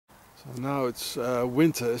So now it's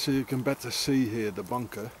winter, so you can better see here the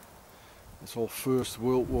bunker. It's all First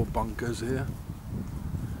World War bunkers here.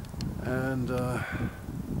 And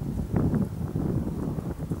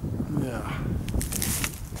yeah.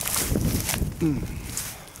 And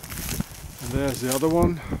there's the other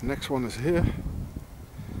one. Next one is here.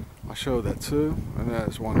 I'll show that too. And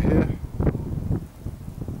there's one here.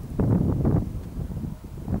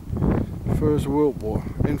 First World War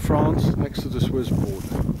in France, next to the Swiss border.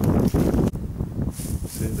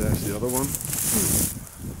 See, there's the other one.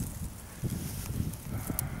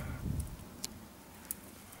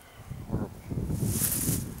 Horrible.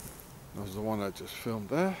 That's the one I just filmed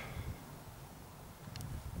there.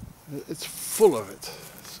 It's full of it.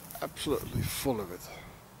 It's absolutely full of it.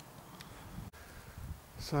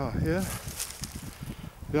 So here,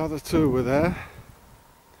 the other two were there.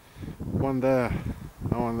 One there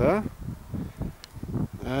and one there.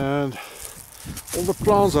 And all the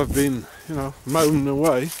plants have been, you know, mown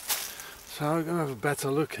away. So we're going to have a better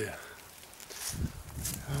look here.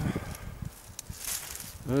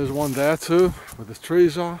 There's one there too, where the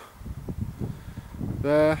trees are.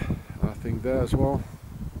 There, and I think there as well.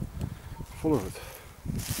 Full of it.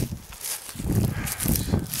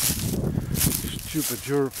 Stupid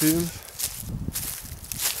Europeans.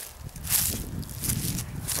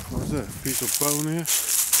 What is that? A piece of bone here.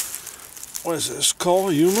 What is this? Skull?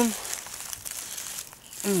 A human?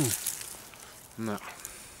 No.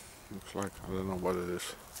 Looks like, I don't know what it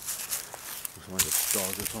is. Looks like a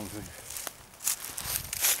dog or something.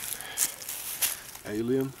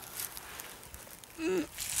 Alien.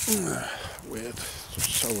 Weird. Just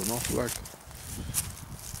showing off like.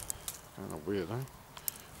 Kind of weird, huh?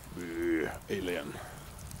 Alien.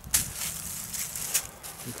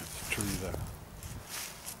 Look at the tree there.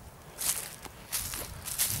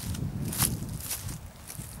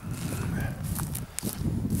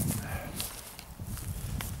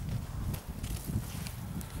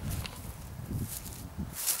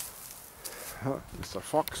 Mr.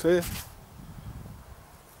 Fox here.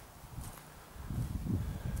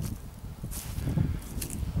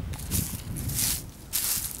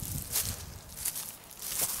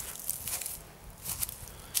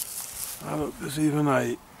 Oh, look, there's even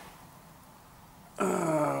a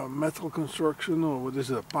metal construction, or what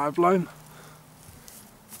is it, a pipeline?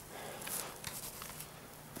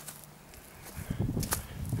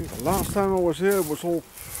 I think the last time I was here it was all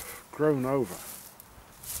grown over.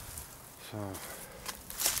 So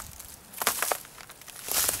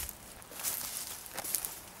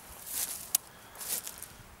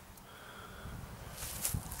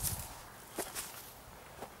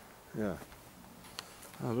yeah.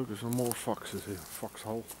 Oh, look, there's some more foxes here.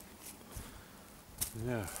 Foxhole.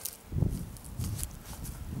 Yeah.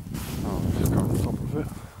 Oh, just go on top of it.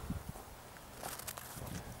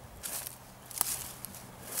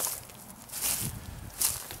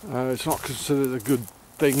 It's not considered a good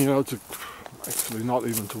thing, you know, to actually not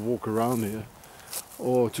even to walk around here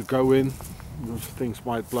or to go in, because things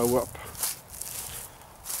might blow up.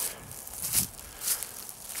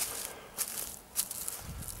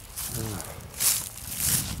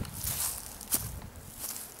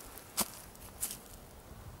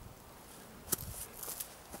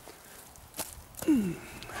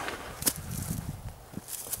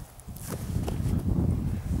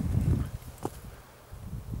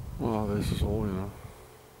 Well, this is all, you know,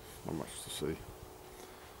 not much to see.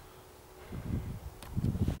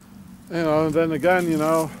 You know, and then again, you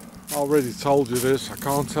know, I already told you this, I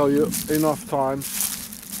can't tell you enough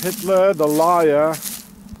times. Hitler, the liar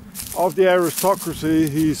of the aristocracy,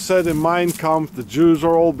 he said in Mein Kampf, the Jews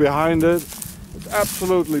are all behind it. It's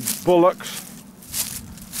absolutely bollocks.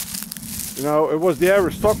 You know, it was the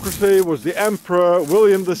aristocracy, it was the Emperor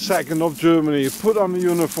William II of Germany. He put on the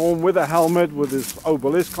uniform with a helmet with his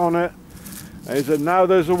obelisk on it. And he said, now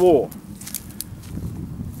there's a war.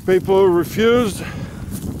 People who refused,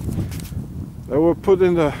 they were put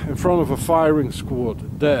in front of a firing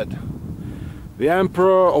squad, dead. The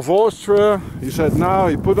Emperor of Austria, he said now,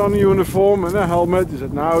 he put on a uniform and a helmet, he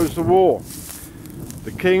said now is the war.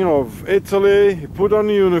 The King of Italy, he put on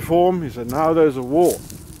a uniform, he said now there's a war.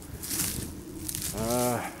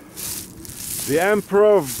 The Emperor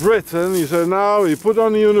of Britain, he said now, he put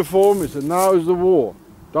on a uniform, he said now is the war.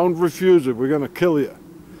 Don't refuse it, we're going to kill you.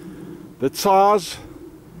 The Tsars,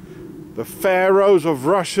 the pharaohs of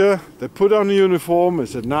Russia, they put on a uniform and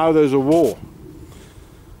said now there's a war.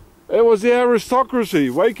 It was the aristocracy,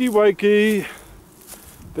 wakey wakey.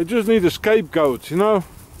 They just need a scapegoat, you know.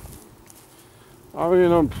 I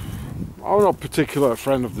mean, I'm not particularly a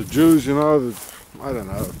friend of the Jews, you know. I don't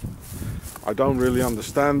know. I don't really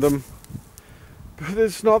understand them. but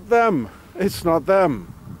it's not them. It's not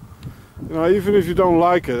them. You know, even if you don't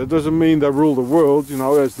like it, it doesn't mean they rule the world. You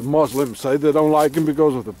know, as the Muslims say, they don't like him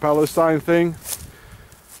because of the Palestine thing.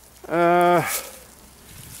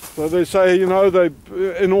 So they say, you know, they,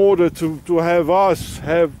 in order to have us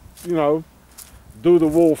have, you know, do the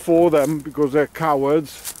war for them because they're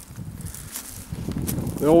cowards.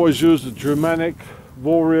 They always use the Germanic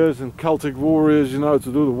warriors and Celtic warriors, you know,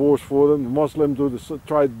 to do the wars for them. The Muslims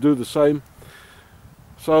try to do the same.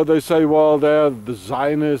 So they say, well, they're the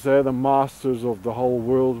Zionists, they're the masters of the whole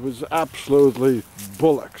world, which is absolutely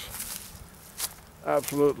bollocks.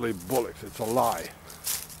 Absolutely bollocks. It's a lie.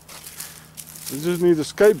 They just need a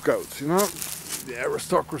scapegoat, you know, the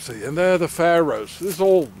aristocracy, and they're the pharaohs. This is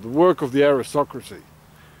all the work of the aristocracy.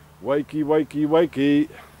 Wakey, wakey, wakey.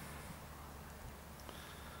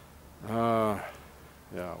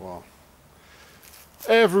 Yeah, well,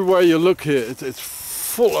 everywhere you look here, it's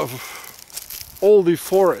full of all the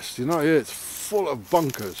forest, you know, here it's full of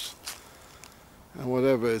bunkers and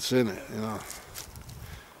whatever it's in it, you know.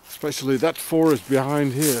 Especially that forest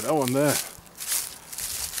behind here, that one there.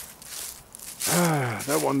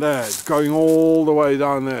 That one there, it's going all the way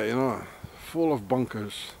down there, you know, full of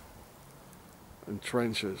bunkers and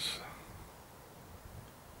trenches.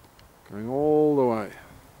 Going all the way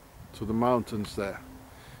to the mountains there.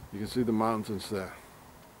 You can see the mountains there.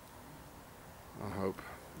 I hope.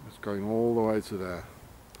 It's going all the way to there.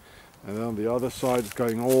 And then on the other side it's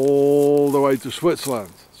going all the way to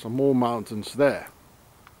Switzerland. Some more mountains there.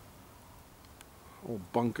 All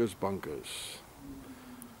bunkers, bunkers.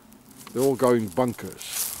 They're all going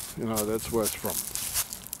bunkers. You know, that's where it's from.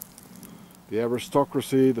 The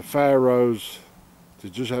aristocracy, the pharaohs, they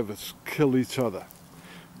just have to kill each other.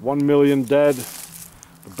 1 million dead.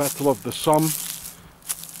 The Battle of the Somme.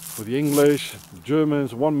 For the English, the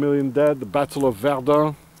Germans, 1 million dead. The Battle of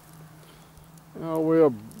Verdun. You know,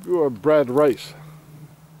 we're a bred race.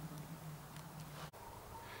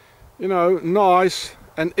 You know, nice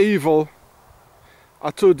and evil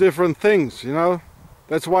are two different things, you know.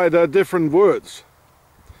 That's why they're different words.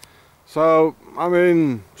 So, I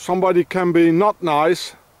mean, somebody can be not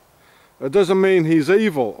nice. It doesn't mean he's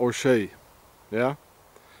evil or she, yeah.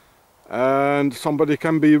 And somebody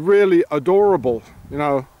can be really adorable, you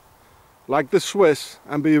know, like the Swiss,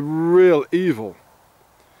 and be real evil.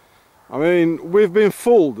 I mean, we've been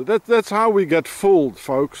fooled. That's how we get fooled,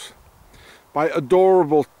 folks. By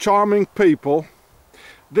adorable, charming people.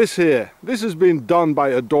 This has been done by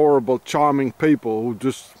adorable, charming people who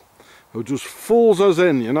just fools us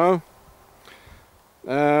in, you know.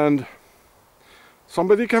 And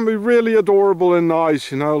somebody can be really adorable and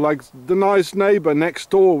nice, you know, like the nice neighbor next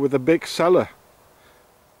door with a big cellar.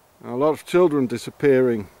 And a lot of children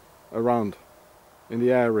disappearing around in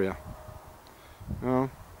the area. You know,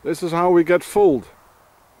 this is how we get fooled.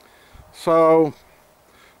 So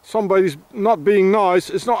somebody's not being nice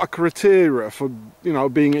is not a criteria for, you know,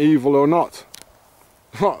 being evil or not.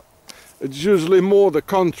 It's usually more the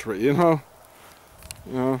contrary, you know.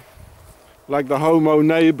 You know, like the homo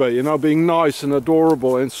neighbor, you know, being nice and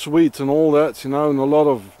adorable and sweet and all that, you know, and a lot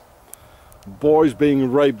of boys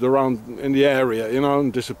being raped around in the area, you know,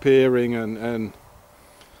 and disappearing and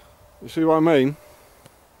you see what I mean?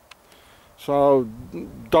 So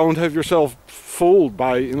don't have yourself fooled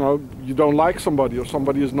by, you know, you don't like somebody or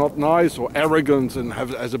somebody is not nice or arrogant and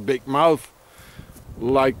has a big mouth,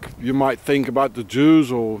 like you might think about the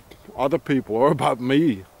Jews or other people or about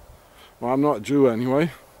me. Well, I'm not a Jew anyway.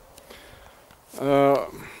 You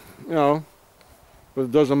know, but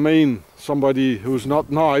it doesn't mean somebody who's not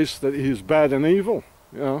nice that he's bad and evil,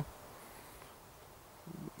 you know.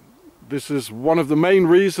 This is one of the main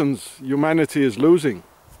reasons humanity is losing.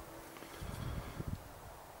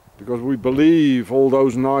 Because we believe all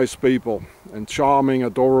those nice people and charming,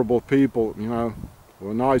 adorable people, you know, who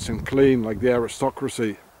are nice and clean like the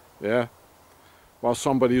aristocracy, yeah. While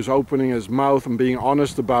somebody who's opening his mouth and being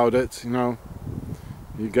honest about it, you know,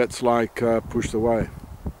 he gets like pushed away.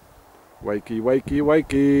 Wakey, wakey,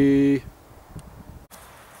 wakey.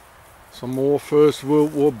 Some more First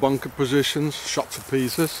World War bunker positions, shot to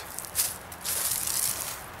pieces.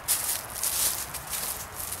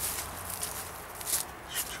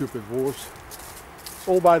 Stupid wars. It's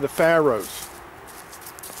all by the pharaohs.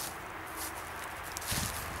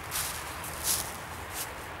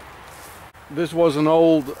 This was an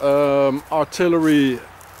old artillery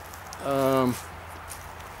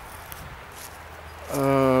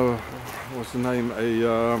what's the name?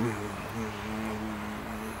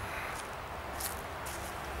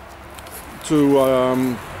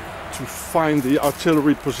 To find the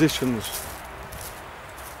artillery positions.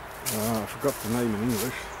 I forgot the name in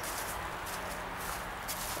English.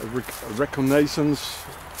 reconnaissance,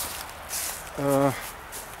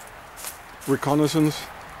 reconnaissance.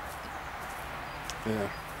 Yeah.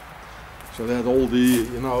 So they had all the,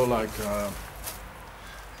 you know, like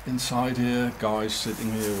inside here, guys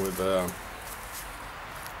sitting here with.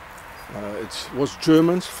 It was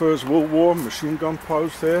Germans, First World War, machine gun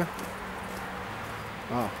post there.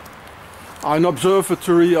 An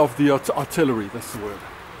observatory of the artillery, that's the word.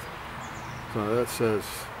 So that says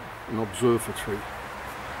an observatory.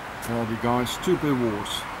 All the guys, stupid wars.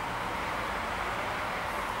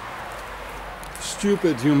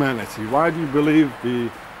 Stupid humanity. Why do you believe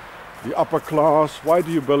the upper class? Why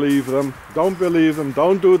do you believe them? Don't believe them,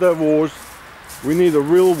 don't do their wars. We need a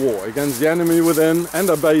real war against the enemy within and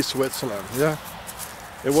obey Switzerland. Yeah,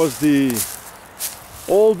 it was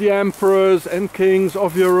all the emperors and kings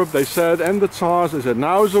of Europe. They said, and the Tsars. They said,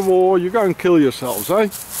 now is a war. You go and kill yourselves, eh?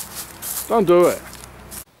 Don't do it.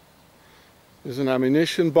 There's an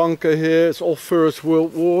ammunition bunker here. It's all First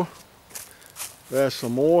World War. There's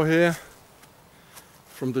some more here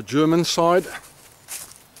from the German side.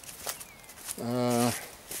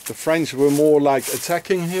 The French were more like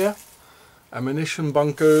attacking here. Ammunition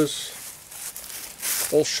bunkers,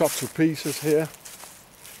 all shot to pieces here.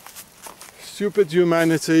 Stupid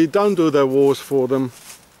humanity, don't do their wars for them.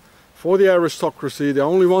 For the aristocracy, they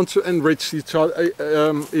only want to enrich each other,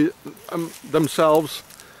 themselves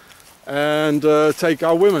and take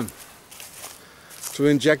our women. To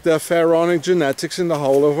inject their pharaonic genetics in the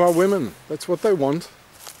whole of our women. That's what they want.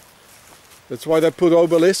 That's why they put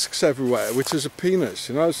obelisks everywhere, which is a penis,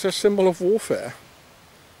 you know, it's a symbol of warfare.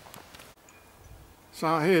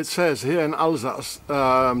 So here it says, here in Alsace,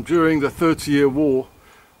 during the 30-year war,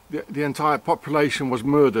 the entire population was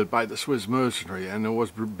murdered by the Swiss mercenary, and it was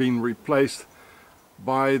being replaced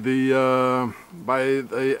by the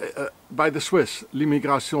Swiss,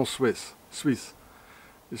 l'immigration Swiss.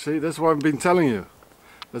 You see, that's what I've been telling you.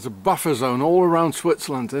 There's a buffer zone all around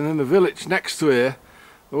Switzerland, and in the village next to here,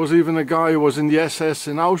 there was even a guy who was in the SS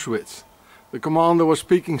in Auschwitz. The commander was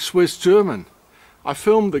speaking Swiss German. I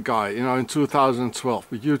filmed the guy, you know, in 2012,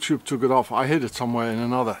 but YouTube took it off. I hid it somewhere in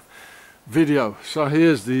another video. So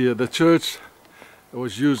here's the church. It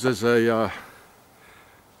was used as a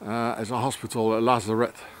hospital, a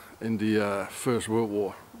lazaret in the First World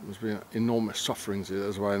War. There's been enormous sufferings here.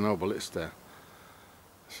 That's why a Nobel is there.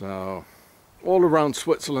 So all around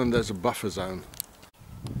Switzerland there's a buffer zone.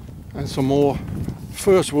 And some more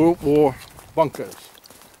First World War bunkers.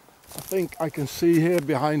 I think I can see here,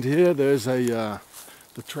 behind here, there's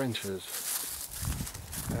the trenches.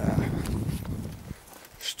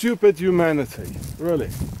 Stupid humanity, really.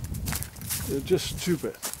 They're just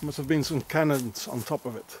stupid. Must have been some cannons on top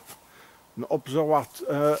of it.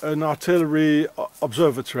 An artillery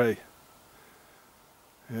observatory.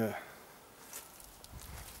 Yeah.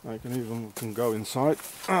 I can go inside.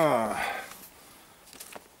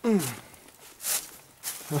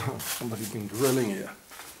 Somebody's been drilling here.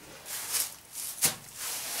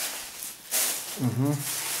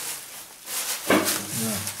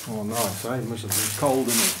 Yeah. Oh nice, eh? It must have been cold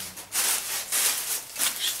in here.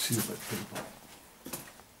 Stupid people.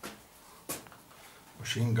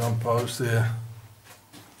 Machine gun post there.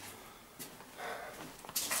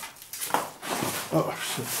 Oh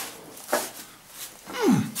shit.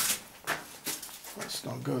 That's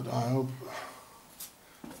not good, I hope.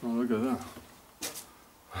 Oh, look at that.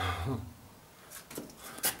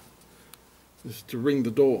 This is to ring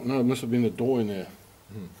the door. No, it must have been a door in there.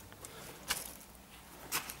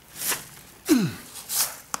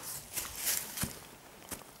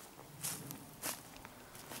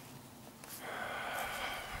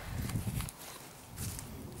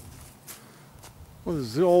 What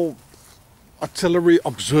is it, all artillery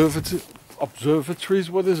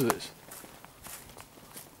observatories? What is this?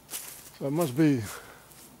 So it must be.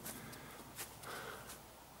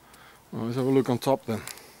 Well, let's have a look on top then.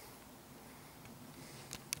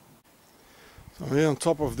 So here on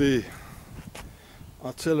top of the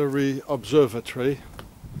artillery observatory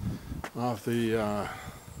of the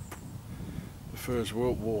First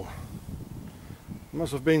World War. There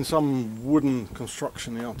must have been some wooden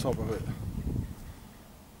construction here on top of it.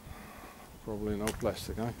 Probably no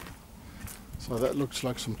plastic, eh? So that looks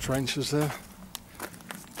like some trenches there.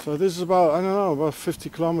 So this is about, I don't know, about 50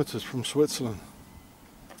 kilometers from Switzerland.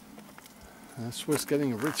 Swiss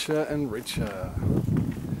getting richer and richer.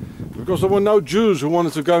 Because there were no Jews who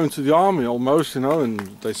wanted to go into the army almost, you know, and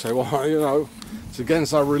they say, well, you know, it's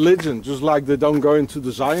against our religion, just like they don't go into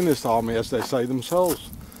the Zionist army, as they say themselves.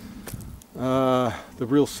 The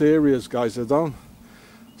real serious guys, they don't.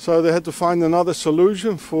 So they had to find another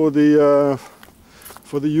solution for the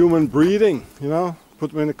human breeding, you know, put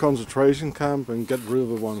them in a concentration camp and get rid of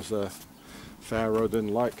the ones that Pharaoh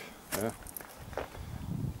didn't like. Yeah.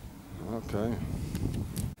 Okay.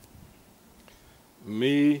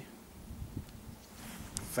 Me,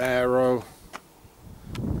 Pharaoh,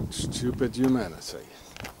 and stupid humanity.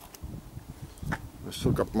 I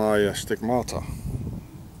still got my stigmata.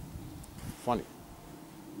 Funny.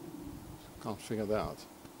 Can't figure that out.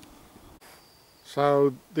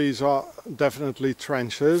 So these are definitely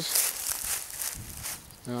trenches.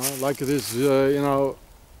 You know, like it is, you know,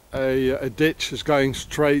 a ditch is going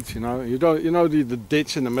straight. You know, the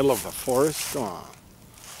ditch in the middle of the forest. Come on.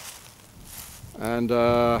 And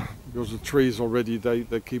because the trees already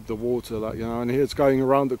they keep the water, like, you know. And here it's going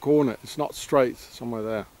around the corner. It's not straight. Somewhere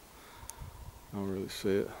there. I don't really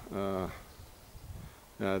see it.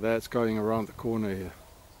 Yeah, there it's going around the corner here.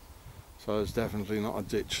 So it's definitely not a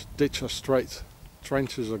ditch. Ditch are straight.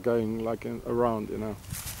 Trenches are going like around, you know.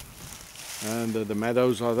 And the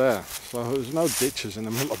meadows are there. So there's no ditches in the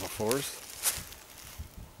middle of a forest.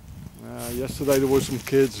 Yesterday there were some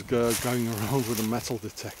kids going around with a metal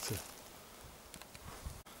detector.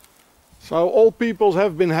 So all peoples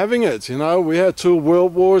have been having it, you know. We had 2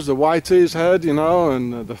 world wars, the Whiteys had, you know,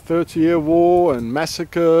 and the 30-Year War and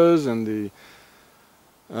massacres and the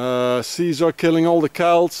Caesar killing all the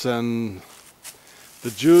Celts, and the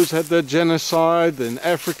Jews had their genocide, in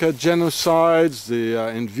Africa genocides,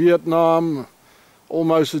 in Vietnam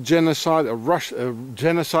almost a genocide, a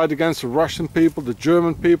genocide against the Russian people, the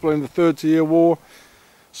German people in the 30-Year War,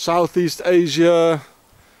 Southeast Asia,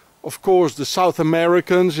 of course the South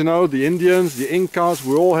Americans, you know, the Indians, the Incas,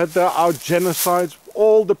 we all had our genocides,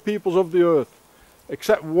 all the peoples of the earth,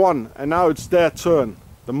 except one, and now it's their turn,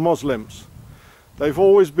 the Muslims. They've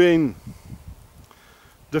always been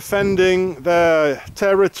defending their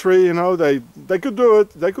territory, you know, they could do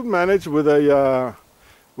it, they could manage with a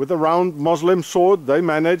round Muslim sword, they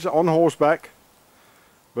manage on horseback.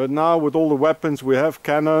 But now with all the weapons we have,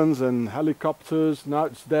 cannons and helicopters, now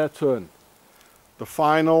it's their turn. The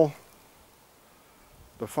final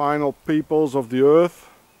peoples of the earth,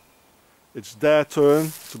 it's their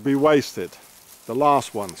turn to be wasted. The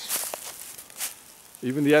last ones.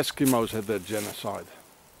 Even the Eskimos had their genocide.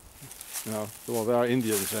 You know, well, they are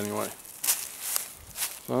Indians anyway.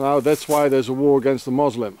 So now that's why there's a war against the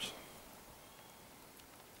Muslims.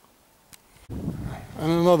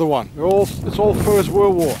 And another one. It's all First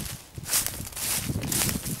World War.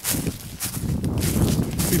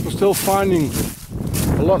 People still finding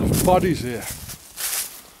a lot of bodies here.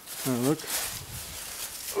 Look.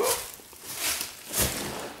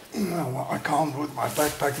 No, well, I can't with my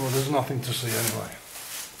backpack, well, there's nothing to see anyway.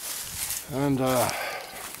 And yeah,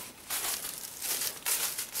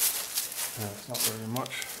 it's not very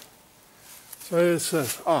much. So it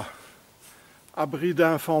says, abri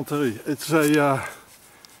d'infanterie. It's a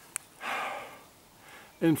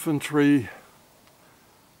infantry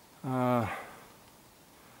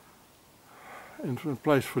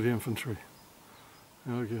place for the infantry.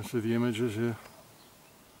 You know, you can see the images here.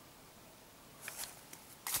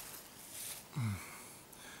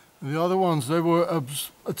 And the other ones, they were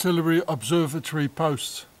artillery observatory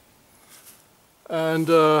posts. And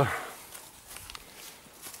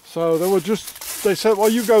so they were just, they said, well,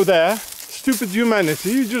 you go there, stupid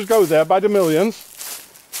humanity, you just go there by the millions.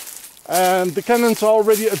 And the cannons are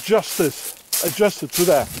already adjusted to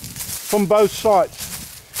that, from both sides.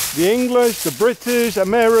 The English, the British,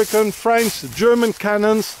 American, French, the German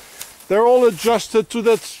cannons, they're all adjusted to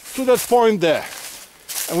that point there.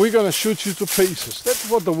 And we're going to shoot you to pieces. That's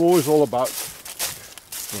what the war is all about.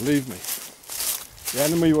 Believe me. The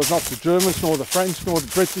enemy was not the Germans, nor the French, nor the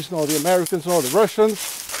British, nor the Americans, nor the Russians.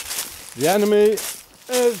 The enemy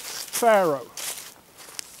is Pharaoh.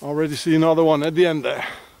 Already see another one at the end there.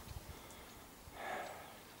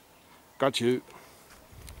 Got you.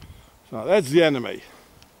 So that's the enemy.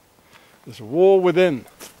 There's a war within.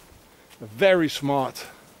 They're very smart.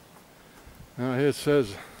 Now here it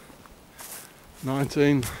says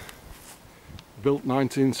built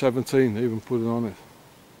 1917, they even put it on it.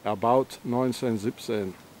 About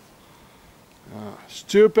 1917.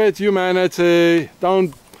 Stupid humanity.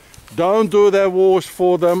 Don't do their wars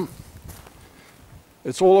for them.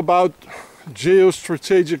 It's all about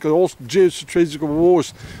geostrategic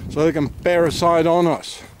wars, so they can parasite on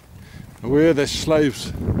us. And we're their slaves.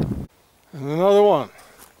 And another one.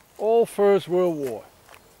 All First World War.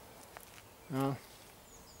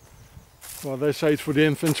 Well, they say it's for the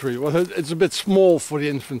infantry. Well, it's a bit small for the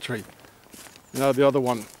infantry. You know, the other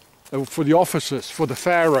one. For the officers, for the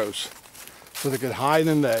pharaohs. So they could hide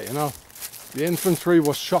in there, you know. The infantry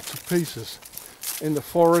was shot to pieces. In the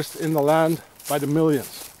forest, in the land, by the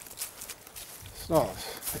millions. It's Oh,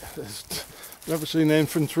 never seen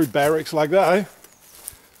infantry barracks like that, eh?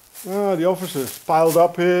 Oh, the officers piled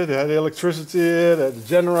up here, they had the electricity here, they had the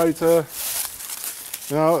generator.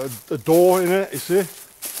 You know, a door in it, you see?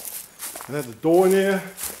 They had the door in here.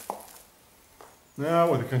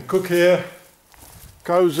 Now, where they can cook here.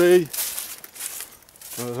 Cozy.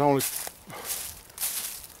 There's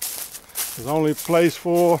only a place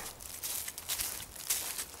for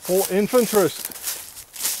 4 infantrymen.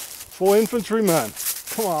 4 infantrymen.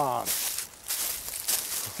 Come on.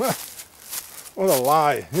 What a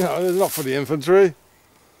lie. You know, it's not for the infantry.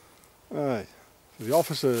 Hey, for the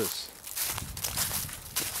officers.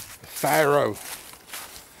 Pharaoh.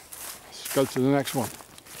 Let's go to the next one.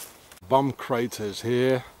 Bomb craters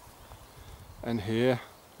here and here.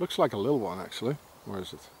 Looks like a little one actually. Where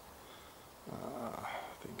is it? I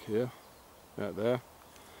think here. Yeah, there.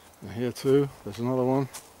 And here too. There's another one.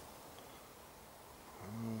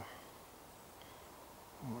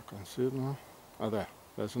 I can't see it now. Oh, there.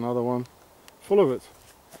 There's another one. Full of it.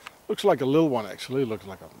 Looks like a little one actually. Looks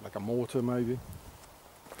like a mortar maybe.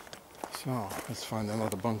 So let's find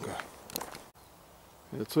another bunker.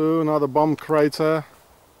 Here too, another bomb crater.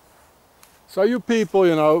 So you people,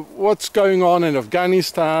 you know, what's going on in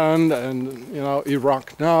Afghanistan and, you know,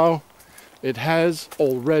 Iraq now, it has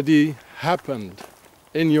already happened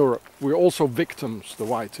in Europe. We're also victims, the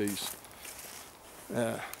whiteys.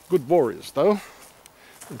 Good warriors though.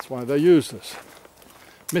 That's why they used us.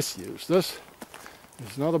 Misused us.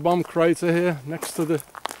 There's another bomb crater here next to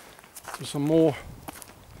some more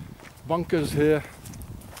bunkers here.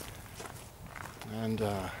 And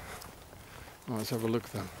let's have a look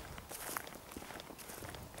then.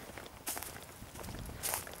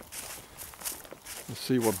 Let's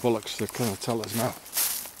see what bullocks they're going to tell us now.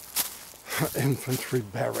 Infantry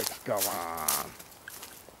barracks, go on.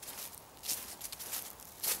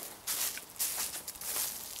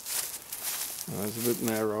 That's a bit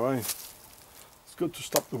narrow, eh? It's good to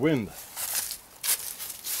stop the wind.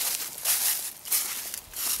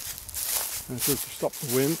 It's good to stop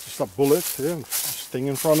the wind, to stop bullets here, and sting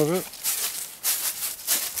in front of it.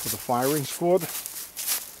 For the firing squad.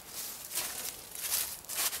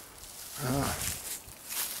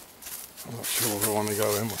 I'm not sure if I want to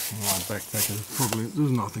go in with my backpack.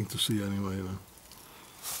 There's nothing to see anyway. Though.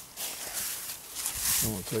 I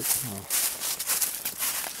want to take.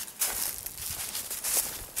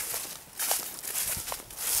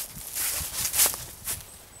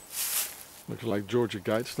 Looks like Georgia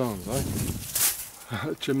Guidestones, eh?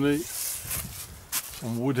 Chimney,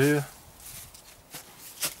 some wood here.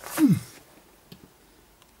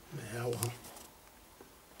 Yeah, well.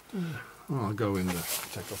 I'll go in there,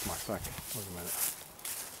 take off my pack. Wait a minute.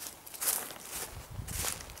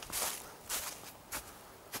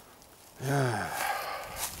 Yeah.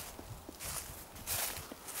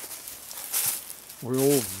 We're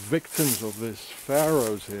all victims of this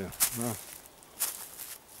pharaohs here. No.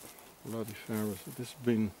 Bloody pharaohs. This has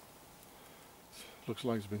been, looks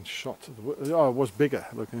like it's been shot. Oh, it was bigger.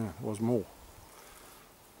 Look, yeah, it was more.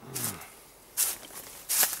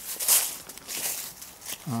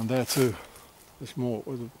 And there too. There's more.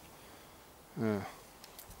 Yeah.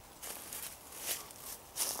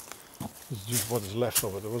 This is just what is left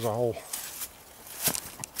of it. There was a whole.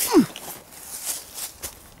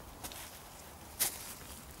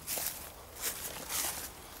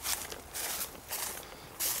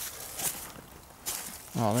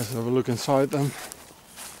 Oh, let's have a look inside them.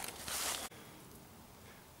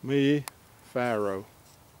 Me, Pharaoh.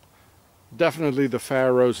 Definitely the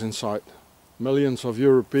pharaohs inside. Millions of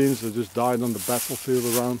Europeans that just died on the battlefield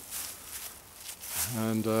around.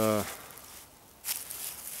 And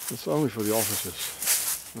it's only for the officers.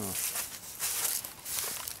 Oh.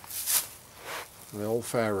 They're all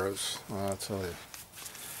pharaohs, I tell you.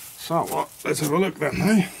 So, well, let's have a look then,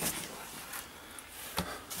 eh?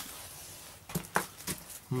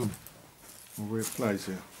 A weird place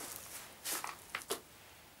here.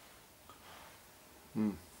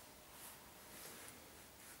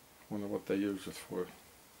 Wonder what they use it for.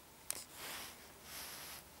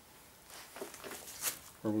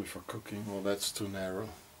 Probably for cooking. Well, that's too narrow.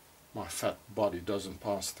 My fat body doesn't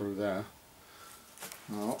pass through there.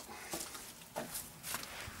 No.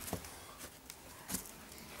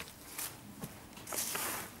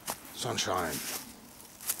 Sunshine.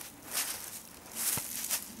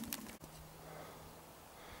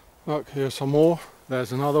 Look, here's some more.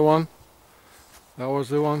 There's another one. That was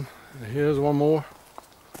the one. And here's one more.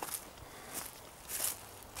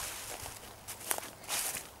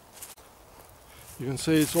 You can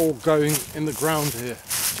see it's all going in the ground here.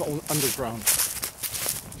 It's all underground.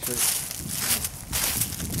 See?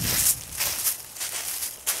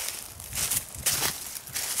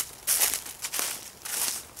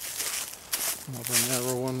 Another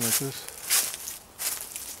narrow one like this.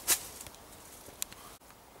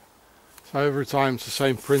 So every time it's the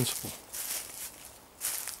same principle.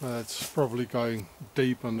 It's probably going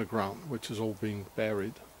deep underground, which is all being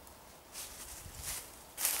buried.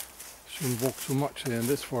 Shouldn't walk too much here in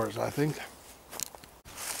this forest, I think.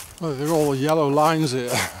 Well, there are all the yellow lines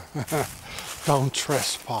here. Don't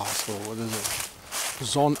trespass, or what is it?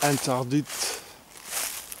 Zone interdite.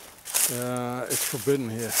 It's forbidden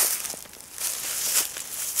here.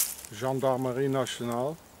 Gendarmerie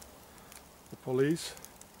Nationale, the police.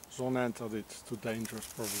 Zone interdite, too dangerous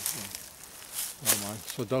probably. Never mind.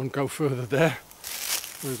 So don't go further there.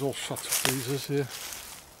 There's all sorts of pieces here.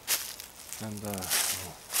 And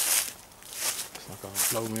it's not going to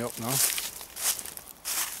blow me up now.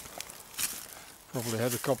 Probably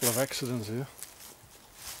had a couple of accidents here.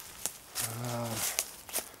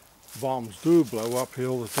 Bombs do blow up here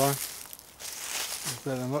all the time. You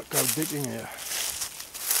better not go digging here.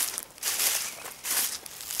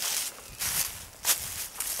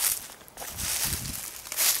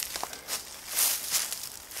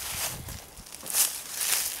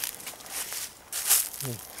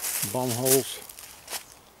 Bomb holes.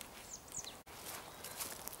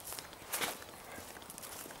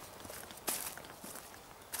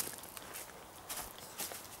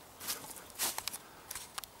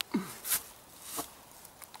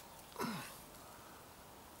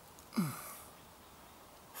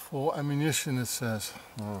 For ammunition, it says.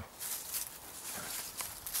 Oh,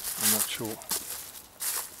 I'm not sure.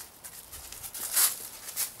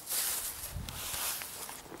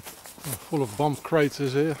 Full of bomb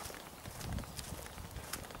craters here.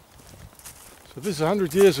 So this is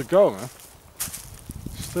 100 years ago, man.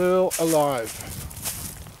 Still alive.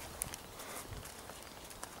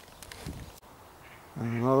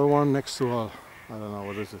 And another one next to a, I don't know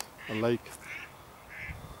what is it, a lake.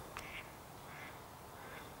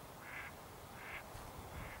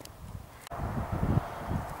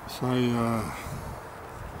 So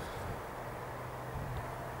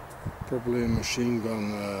probably a machine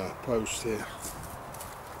gun post here.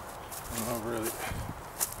 Not really.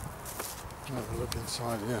 Have a look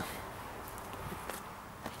inside here.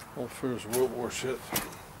 All First World War shit.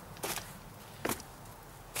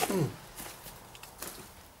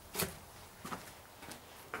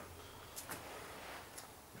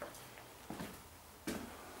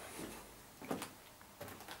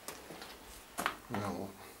 No.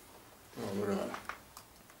 Oh, look at that.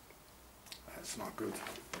 That's not good.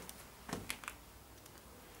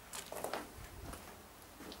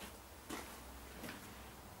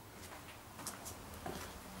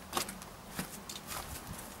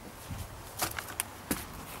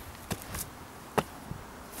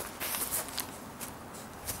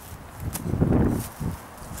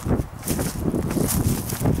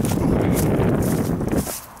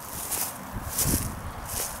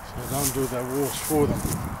 Don't do their wars for them.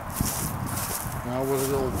 Now what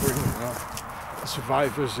it all bring, you know? The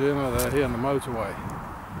survivors, you know, they're here on the motorway.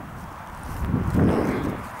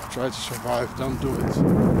 Try to survive, don't do it.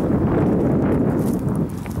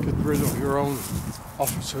 Get rid of your own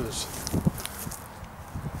officers.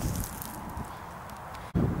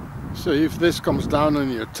 So if this comes down in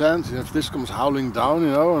your tent, if this comes howling down, you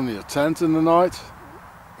know, on your tent in the night,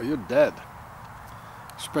 well, you're dead.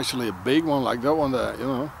 Especially a big one like that one there, you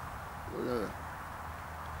know.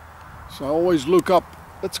 So always look up.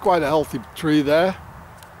 That's quite a healthy tree there,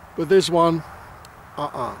 but this one,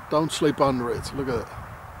 don't sleep under it. Look at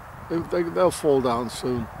it. They'll fall down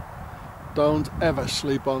soon. Don't ever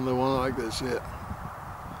sleep under one like this yet.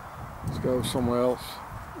 Let's go somewhere else.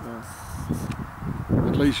 Yeah.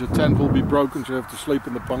 At least your tent will be broken, so you have to sleep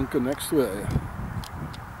in the bunker next to it.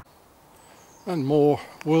 Yeah. And more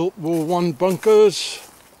World War I bunkers.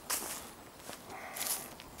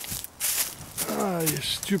 You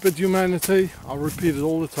stupid humanity. I'll repeat it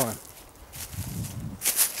all the time.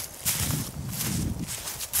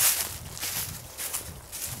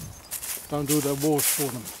 Don't do their wars for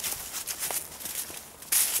them.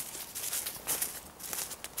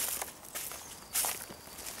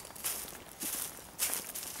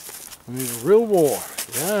 We need a real war.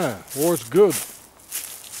 Yeah, war's good.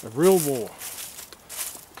 A real war.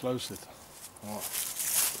 Close it. Oh.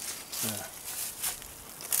 Yeah.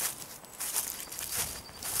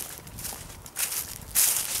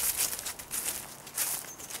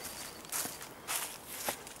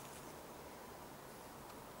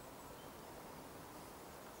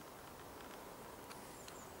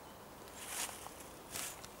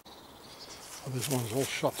 This one's all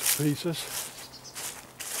shot to pieces.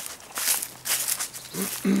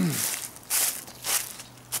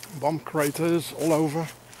 Bomb craters all over.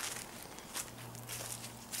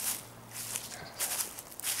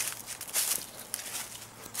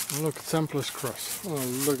 Look at Templars Cross. Oh,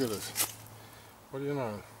 look at this. What do you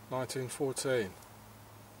know? 1914.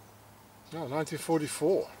 No,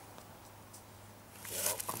 1944. Yeah,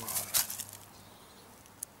 oh, come on.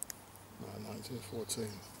 No,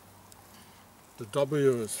 1914. The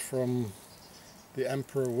W is from the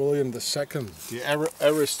Emperor William II, the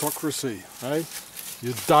aristocracy, eh?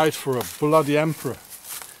 You died for a bloody emperor.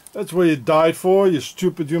 That's what you died for, you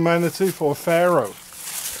stupid humanity, for a pharaoh.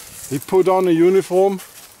 He put on a uniform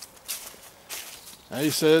and he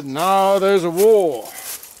said, now there's a war.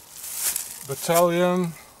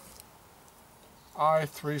 Battalion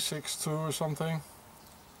I-362 or something.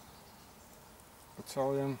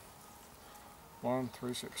 Battalion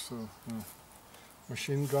 1362. Yeah.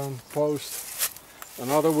 Machine gun post.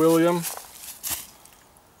 Another William.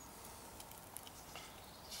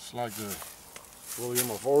 Just like the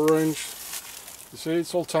William of Orange. You see,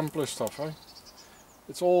 it's all Templar stuff, eh?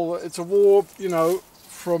 It's a war, you know,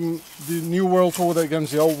 from the New World Order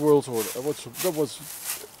against the Old World Order.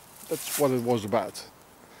 That's what it was about.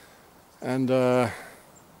 And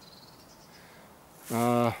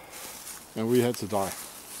we had to die.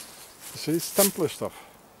 You see, it's Templar stuff.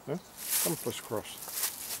 Yeah? Templar's Cross.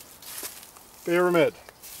 Pyramid.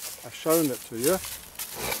 I've shown it to you.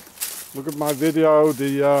 Look at my video,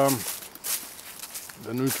 the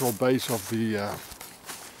neutral base of the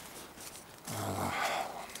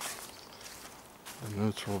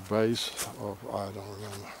neutral base of, I don't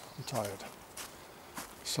remember, I'm tired.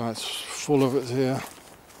 So it's full of it here.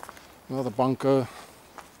 Another bunker.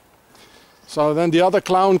 So then the other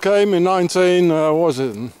clown came in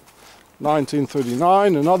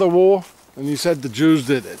 1939, another war, and he said the Jews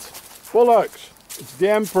did it. Bollocks! It's the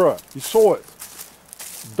emperor. He saw it.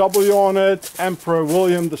 W on it, Emperor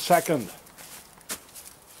William II.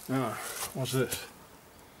 Yeah, what's this?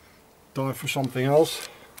 Die for something else.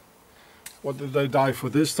 What did they die for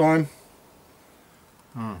this time?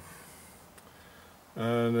 And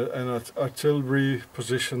an artillery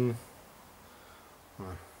position.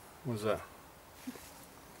 What's that?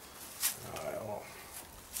 Well.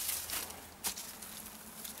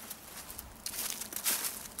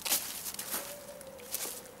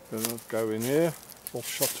 They'll not go in here. It's all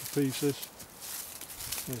shot to pieces.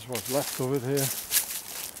 Here's what's left of it here.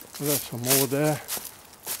 There's some more there.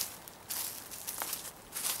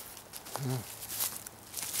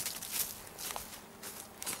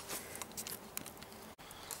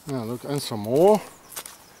 Yeah, look, and some more.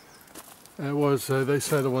 It was. They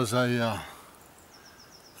said it was a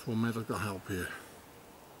for medical help here.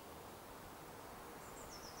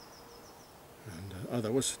 And oh,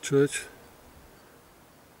 that was the church.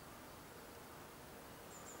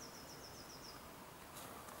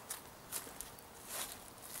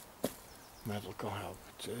 Medical help.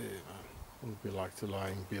 Gee, man. Wouldn't be like to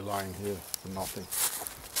be lying here for nothing.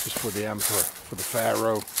 Just for the emperor, for the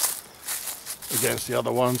pharaoh, against the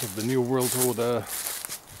other ones of the New World Order.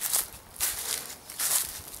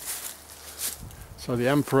 So the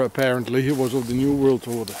emperor apparently he was of the New World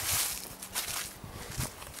Order.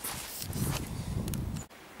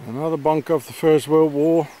 Another bunker of the First World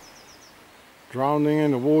War, drowning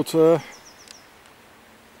in the water.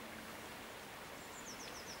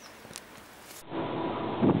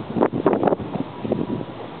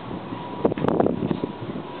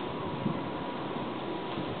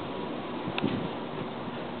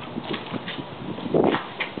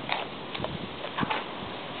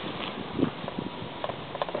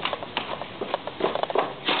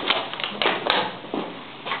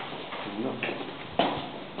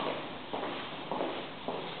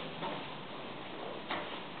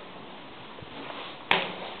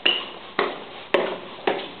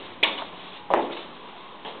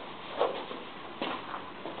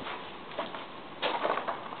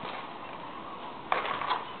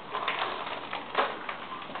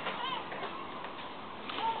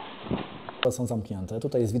 Są zamknięte.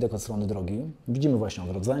 Tutaj jest widok od strony drogi. Widzimy właśnie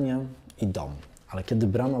ogrodzenie i dom. Ale kiedy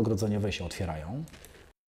bramy ogrodzeniowe się otwierają,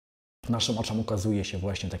 naszym oczom ukazuje się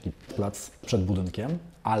właśnie taki plac przed budynkiem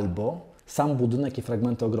albo sam budynek i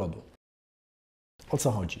fragmenty ogrodu. O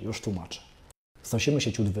co chodzi? Już tłumaczę. Wznosimy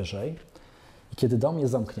się ciut wyżej i kiedy dom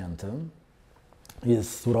jest zamknięty,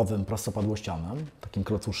 jest surowym, prostopadłościanem, takim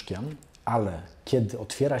klocuszkiem, ale kiedy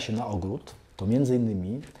otwiera się na ogród, to między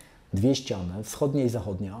innymi dwie ściany, wschodnia i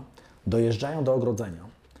zachodnia, dojeżdżają do ogrodzenia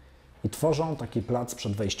i tworzą taki plac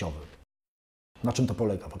przedwejściowy. Na czym to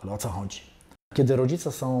polega w ogóle? O co chodzi? Kiedy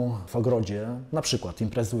rodzice są w ogrodzie, na przykład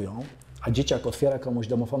imprezują, a dzieciak otwiera komuś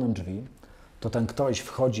domofonem drzwi, to ten ktoś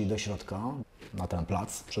wchodzi do środka, na ten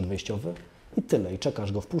plac przedwejściowy i tyle. I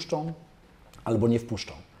czekasz, go wpuszczą albo nie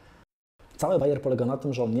wpuszczą. Cały bajer polega na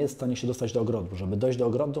tym, że on nie jest w stanie się dostać do ogrodu. Żeby dojść do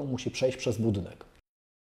ogrodu, musi przejść przez budynek.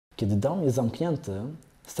 Kiedy dom jest zamknięty,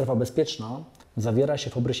 strefa bezpieczna zawiera się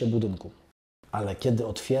w obrysie budynku. Ale kiedy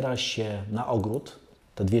otwiera się na ogród,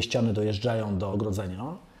 te dwie ściany dojeżdżają do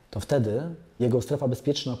ogrodzenia, to wtedy jego strefa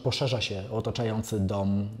bezpieczna poszerza się o otaczający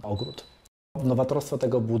dom ogród. Nowatorstwo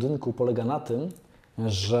tego budynku polega na tym,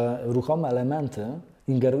 że ruchome elementy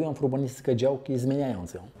ingerują w urbanistykę działki,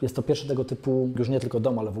 zmieniając ją. Jest to pierwszy tego typu, już nie tylko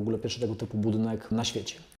dom, ale w ogóle pierwszy tego typu budynek na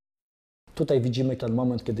świecie. Tutaj widzimy ten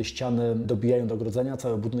moment, kiedy ściany dobijają do ogrodzenia,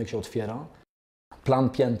 cały budynek się otwiera. Plan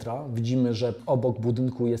piętra. Widzimy, że obok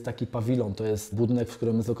budynku jest taki pawilon, to jest budynek, w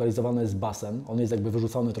którym zlokalizowany jest basen. On jest jakby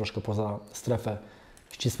wyrzucony troszkę poza strefę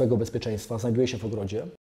ścisłego bezpieczeństwa, znajduje się w ogrodzie.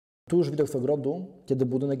 Tu już widok z ogrodu, kiedy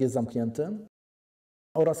budynek jest zamknięty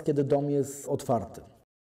oraz kiedy dom jest otwarty.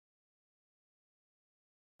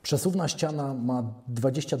 Przesuwna ściana ma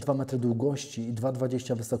 22 metry długości i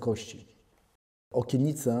 2,20 wysokości.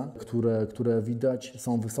 Okiennice, które widać,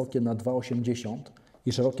 są wysokie na 2,80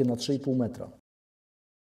 i szerokie na 3,5 metra.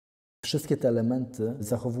 Wszystkie te elementy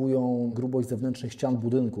zachowują grubość zewnętrznych ścian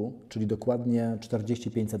budynku, czyli dokładnie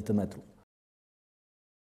 45 cm.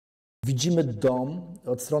 Widzimy dom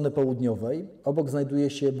od strony południowej. Obok znajduje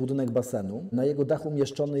się budynek basenu. Na jego dachu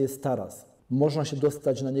umieszczony jest taras. Można się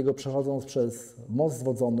dostać na niego przechodząc przez most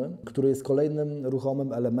zwodzony, który jest kolejnym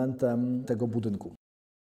ruchomym elementem tego budynku.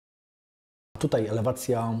 Tutaj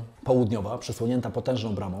elewacja południowa, przysłonięta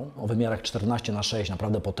potężną bramą o wymiarach 14×6,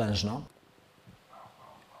 naprawdę potężna.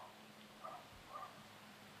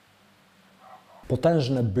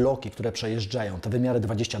 Potężne bloki, które przejeżdżają, te wymiary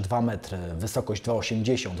 22 metry, wysokość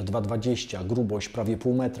 2,80, 2,20, grubość prawie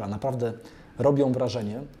pół metra, naprawdę robią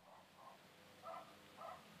wrażenie.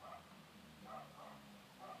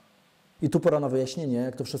 I tu pora na wyjaśnienie,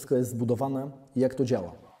 jak to wszystko jest zbudowane i jak to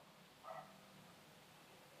działa.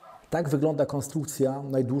 Tak wygląda konstrukcja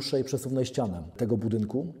najdłuższej przesuwnej ściany tego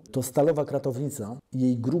budynku. To stalowa kratownica.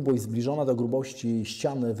 Jej grubość zbliżona do grubości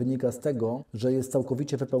ściany wynika z tego, że jest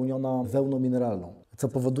całkowicie wypełniona wełną mineralną, co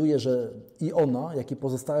powoduje, że i ona, jak i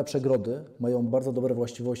pozostałe przegrody mają bardzo dobre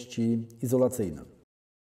właściwości izolacyjne.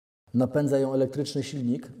 Napędza ją elektryczny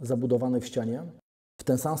silnik zabudowany w ścianie. W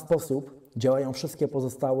ten sam sposób działają wszystkie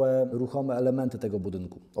pozostałe ruchome elementy tego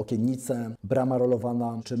budynku. Okiennice, brama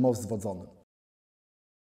rolowana czy most zwodzony.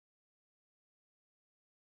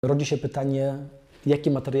 Rodzi się pytanie,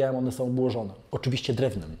 jakim materiałem one są obłożone. Oczywiście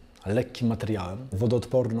drewnem, lekkim materiałem,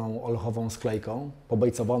 wodoodporną olechową sklejką,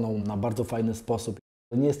 pobejcowaną na bardzo fajny sposób.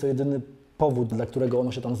 Nie jest to jedyny powód, dla którego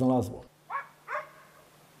ono się tam znalazło.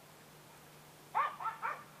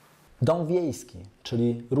 Dom wiejski,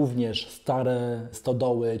 czyli również stare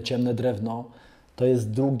stodoły, ciemne drewno, to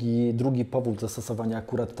jest drugi powód zastosowania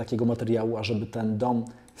akurat takiego materiału, ażeby ten dom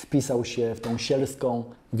wpisał się w tą sielską,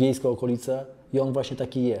 wiejską okolicę i on właśnie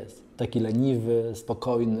taki jest. Taki leniwy,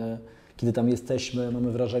 spokojny. Kiedy tam jesteśmy,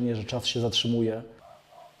 mamy wrażenie, że czas się zatrzymuje.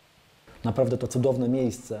 Naprawdę to cudowne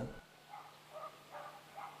miejsce.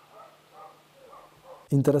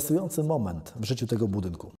 Interesujący moment w życiu tego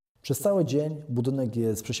budynku. Przez cały dzień budynek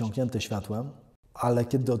jest przesiąknięty światłem, ale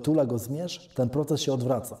kiedy otula go zmierzch, ten proces się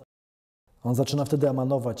odwraca. On zaczyna wtedy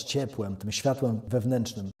emanować ciepłem, tym światłem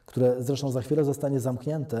wewnętrznym, które zresztą za chwilę zostanie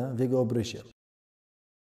zamknięte w jego obrysie.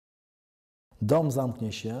 Dom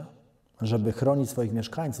zamknie się, żeby chronić swoich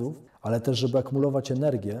mieszkańców, ale też żeby akumulować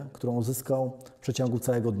energię, którą uzyskał w przeciągu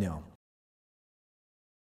całego dnia.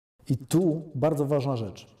 I tu bardzo ważna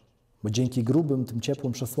rzecz, bo dzięki grubym, tym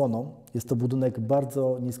ciepłym przesłonom jest to budynek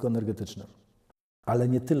bardzo niskoenergetyczny. Ale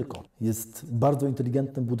nie tylko. Jest bardzo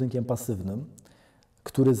inteligentnym budynkiem pasywnym,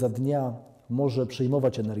 który za dnia może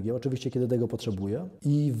przyjmować energię, oczywiście kiedy tego potrzebuje,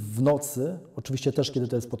 i w nocy, oczywiście też kiedy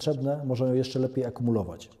to jest potrzebne, może ją jeszcze lepiej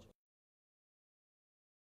akumulować.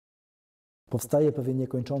 Powstaje pewien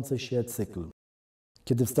niekończący się cykl.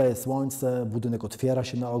 Kiedy wstaje słońce, budynek otwiera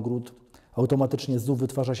się na ogród, automatycznie znów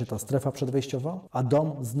wytwarza się ta strefa przedwejściowa, a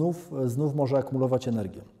dom znów może akumulować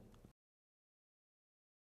energię.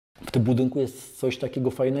 W tym budynku jest coś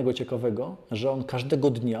takiego fajnego, ciekawego, że on każdego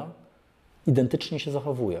dnia identycznie się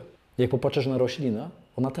zachowuje. Jak popatrzysz na roślinę,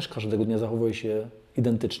 ona też każdego dnia zachowuje się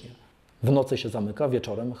identycznie. W nocy się zamyka,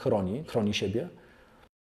 wieczorem chroni siebie,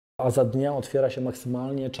 a za dnia otwiera się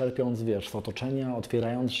maksymalnie, czerpiąc, z otoczenia,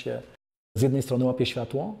 otwierając się. Z jednej strony łapie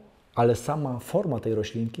światło, ale sama forma tej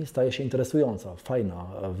roślinki staje się interesująca, fajna,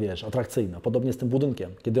 atrakcyjna. Podobnie z tym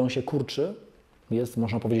budynkiem. Kiedy on się kurczy, jest,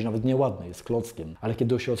 można powiedzieć, nawet nieładny, jest klockiem, ale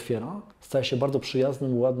kiedy on się otwiera, staje się bardzo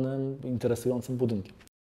przyjaznym, ładnym, interesującym budynkiem.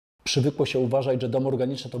 Przywykło się uważać, że dom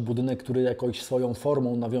organiczny to budynek, który jakoś swoją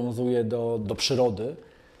formą nawiązuje do przyrody,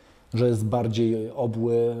 że jest bardziej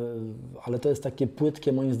obły, ale to jest takie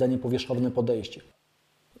płytkie, moim zdaniem, powierzchowne podejście.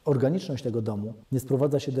 Organiczność tego domu nie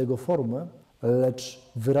sprowadza się do jego formy, lecz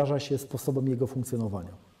wyraża się sposobem jego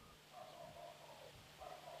funkcjonowania.